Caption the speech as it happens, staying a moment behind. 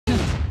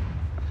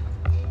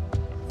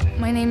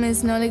My name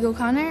is Nollaig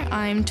O'Connor.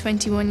 I'm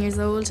 21 years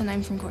old and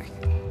I'm from Cork.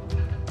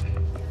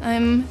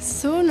 I'm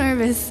so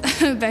nervous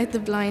about the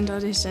blind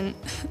audition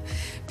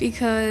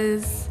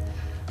because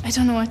I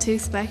don't know what to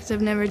expect.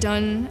 I've never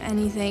done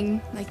anything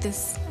like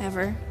this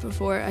ever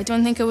before. I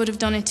don't think I would have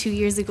done it 2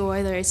 years ago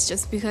either. It's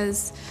just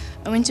because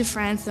I went to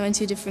France, I went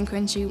to a different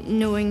country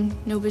knowing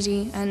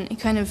nobody, and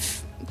it kind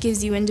of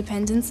gives you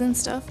independence and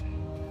stuff.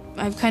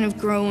 I've kind of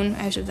grown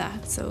out of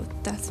that, so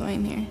that's why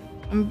I'm here.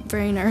 I'm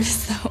very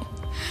nervous though.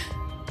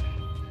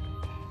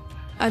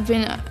 I've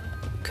been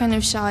kind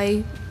of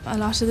shy a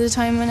lot of the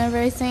time whenever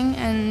I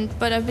sing,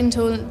 but I've been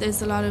told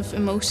there's a lot of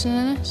emotion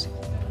in it.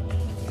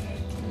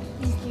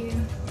 Thank you.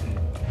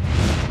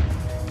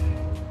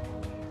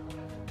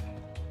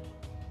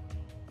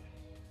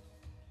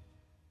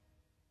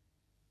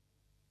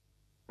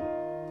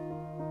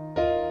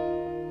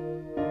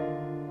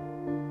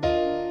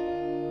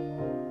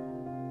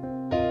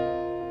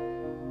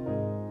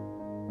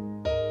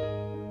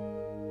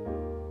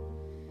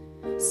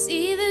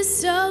 See the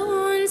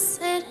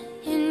sunset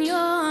in your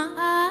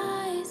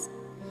eyes,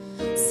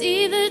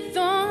 see the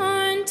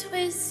thorn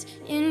twist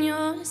in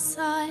your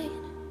side.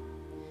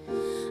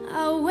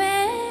 I'll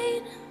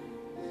wait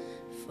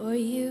for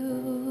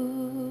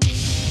you.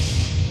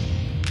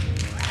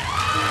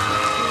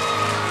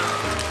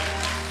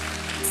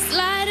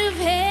 Sleight of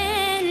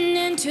hand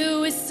and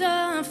twist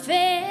of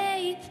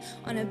faith,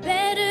 on a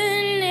bed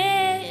of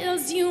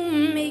nails you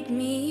make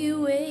me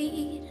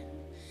wait,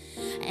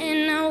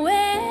 and I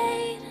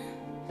wait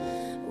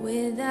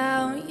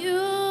without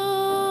you,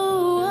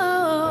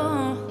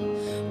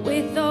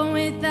 with or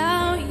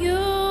without you,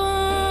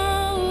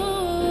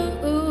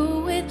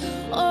 with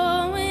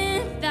or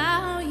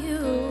without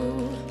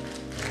you.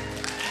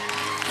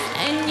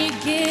 And you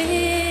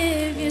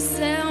give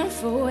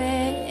yourself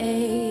away,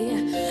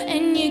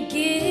 and you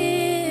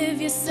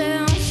give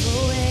yourself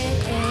away,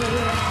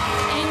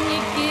 and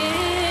you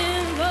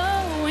give,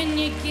 oh, and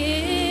you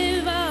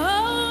give,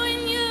 oh,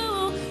 and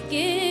you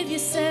give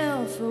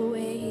yourself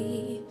away.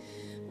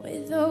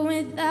 With or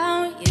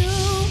without you,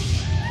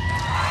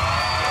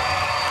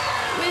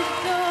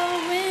 with or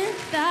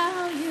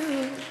without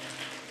you,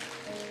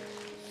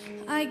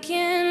 I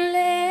can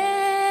live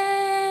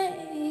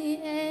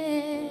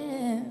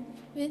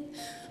with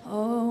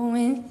or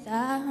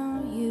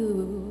without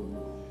you.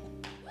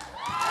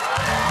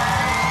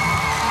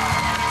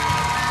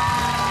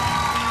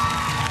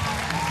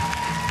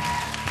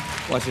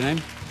 What's your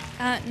name?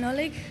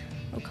 Nollaig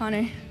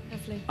O'Connor.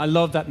 Lovely. I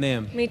love that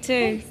name. Me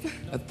too.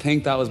 I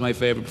think that was my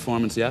favourite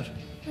performance yet.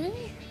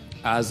 Really?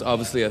 As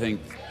obviously I think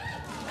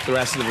the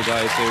rest of the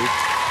guys do.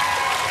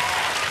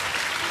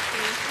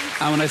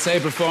 And when I say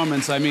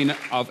performance, I mean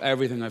of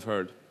everything I've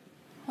heard.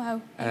 Wow,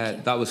 thank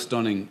you. That was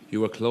stunning.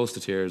 You were close to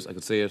tears, I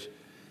could see it.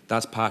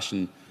 That's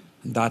passion.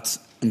 And that's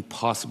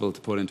impossible to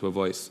put into a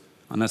voice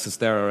unless it's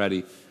there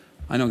already.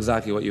 I know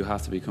exactly what you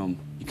have to become.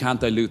 You can't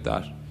dilute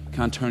that.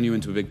 Can't turn you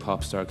into a big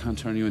pop star, can't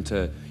turn you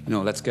into, you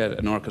know, let's get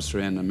an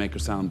orchestra in and make her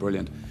sound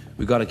brilliant.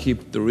 We've got to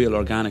keep the real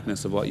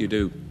organicness of what you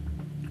do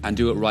and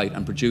do it right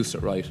and produce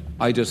it right.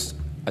 I just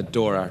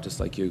adore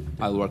artists like you.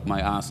 I'll work my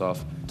ass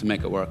off to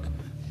make it work.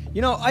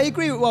 You know, I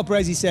agree with what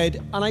Brezzy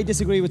said, and I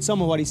disagree with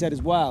some of what he said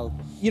as well.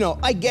 You know,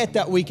 I get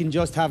that we can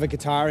just have a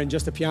guitar and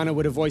just a piano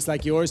with a voice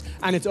like yours,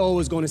 and it's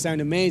always going to sound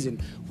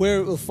amazing. Where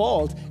it will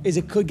fault is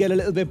it could get a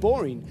little bit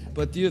boring.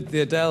 But the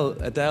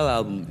Adele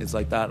album is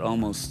like that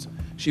almost.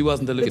 She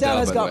wasn't the Adele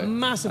has got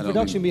massive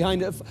production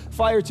behind it.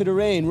 Fire to the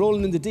Rain,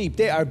 Rolling in the Deep,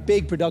 they are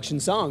big production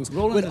songs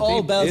with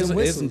all bells and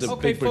whistles. Isn't a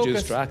big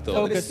produced track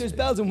though. There's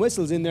bells and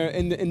whistles in there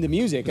in the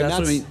music. That's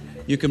what I mean.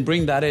 You can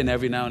bring that in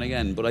every now and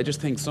again, but I just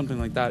think something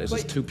like that is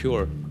just too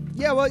pure.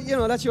 Yeah, well, you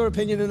know, that's your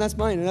opinion and that's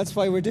mine, and that's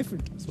why we're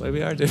different. That's why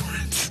we are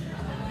different.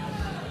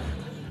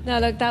 No,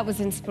 look, that was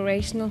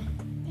inspirational.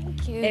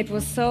 Thank you. It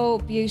was so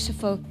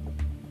beautiful.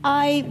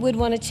 I would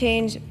want to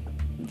change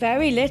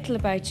very little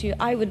about you.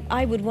 I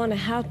would want to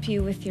help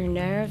you with your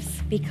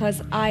nerves,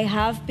 because I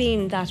have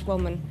been that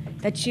woman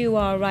that you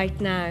are right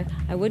now.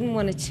 I wouldn't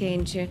want to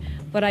change you,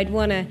 but I'd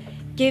want to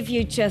give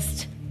you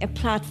just a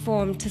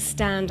platform to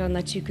stand on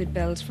that you could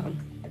build from.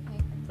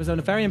 There's a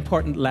very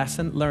important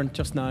lesson learned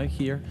just now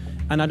here,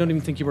 and I don't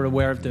even think you were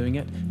aware of doing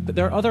it, but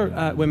there are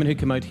other women who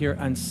came out here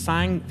and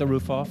sang the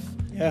roof off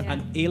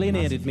and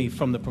alienated me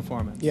from the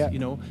performance. You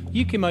know,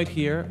 you came out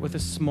here with a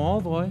small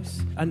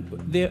voice, and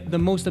the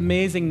most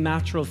amazing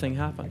natural thing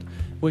happened,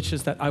 which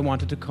is that I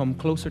wanted to come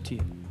closer to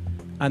you.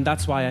 And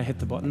that's why I hit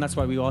the button. That's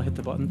why we all hit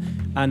the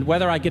button. And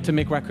whether I get to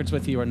make records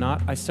with you or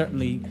not, I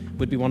certainly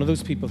would be one of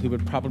those people who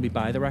would probably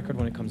buy the record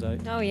when it comes out.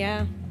 Oh,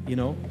 yeah. You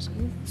know?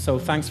 So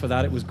thanks for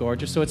that. It was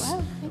gorgeous. So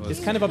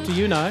it's kind of up to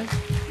you now.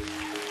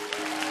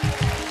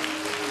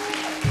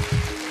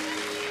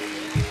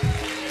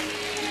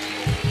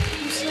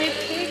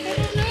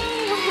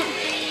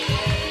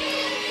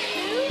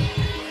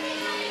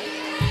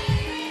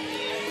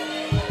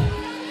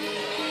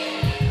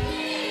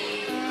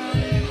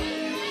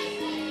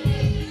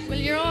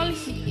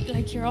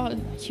 You're all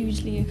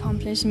hugely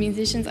accomplished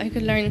musicians. I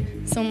could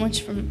learn so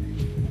much from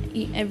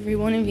every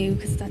one of you,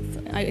 because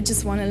I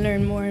just want to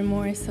learn more and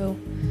more. So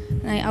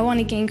I want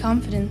to gain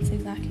confidence,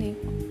 exactly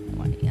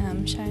what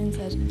Sharon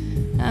said.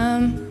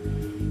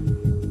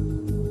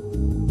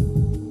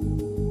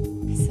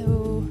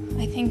 So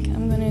I think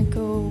I'm going to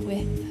go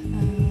with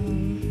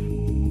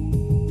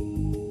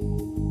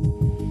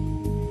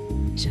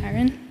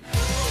Sharon.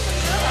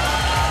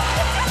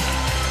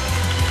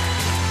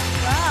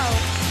 Wow.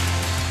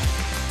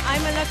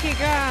 I'm a lucky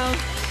girl.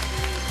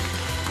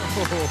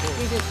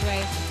 You did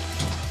great.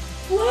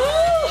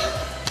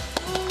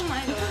 Oh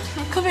my God.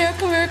 Come here.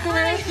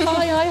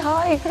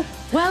 Hi.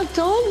 Well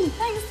done.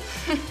 Thanks.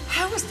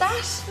 How was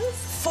that?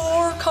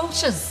 4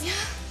 coaches. Yeah.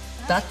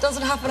 That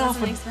doesn't happen I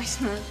wasn't often.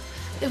 expecting that.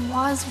 It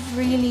was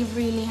really,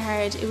 really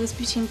hard. It was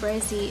between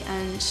Brezzy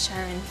and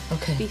Sharon.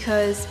 Okay.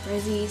 Because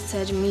Brezzy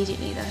said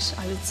immediately that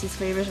I was his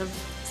favourite of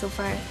so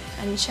far.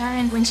 And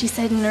Sharon, when she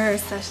said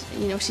nerves that,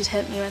 she'd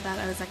help me with that,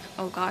 I was like,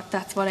 oh God,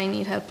 that's what I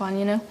need help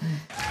on,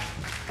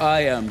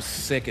 I am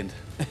sickened.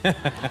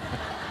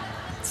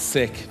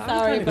 Sick.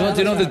 Sorry, Do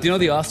you know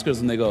the Oscars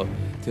when they go,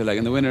 they're like,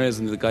 and the winner is,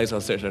 and the guys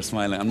all sit there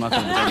smiling. I'm not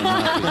going to pretend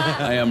I'm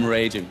happy. I am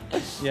raging.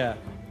 Yeah.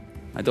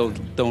 I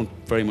don't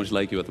very much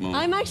like you at the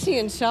moment. I'm actually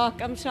in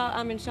shock. I'm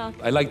in shock.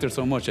 I liked her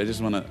so much. I just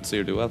want to see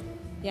her do well.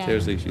 Yeah.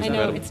 Seriously, she's I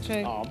know, incredible. it's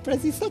true. Oh,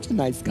 Brezzy's such a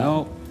nice guy.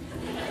 No,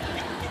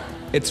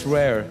 it's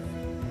rare.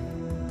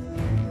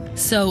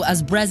 So,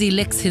 as Brezzy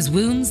licks his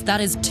wounds, that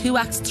is 2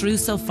 acts through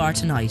so far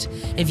tonight.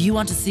 If you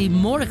want to see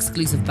more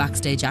exclusive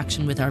backstage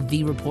action with our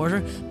V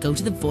Reporter, go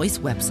to the Voice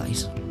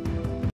website.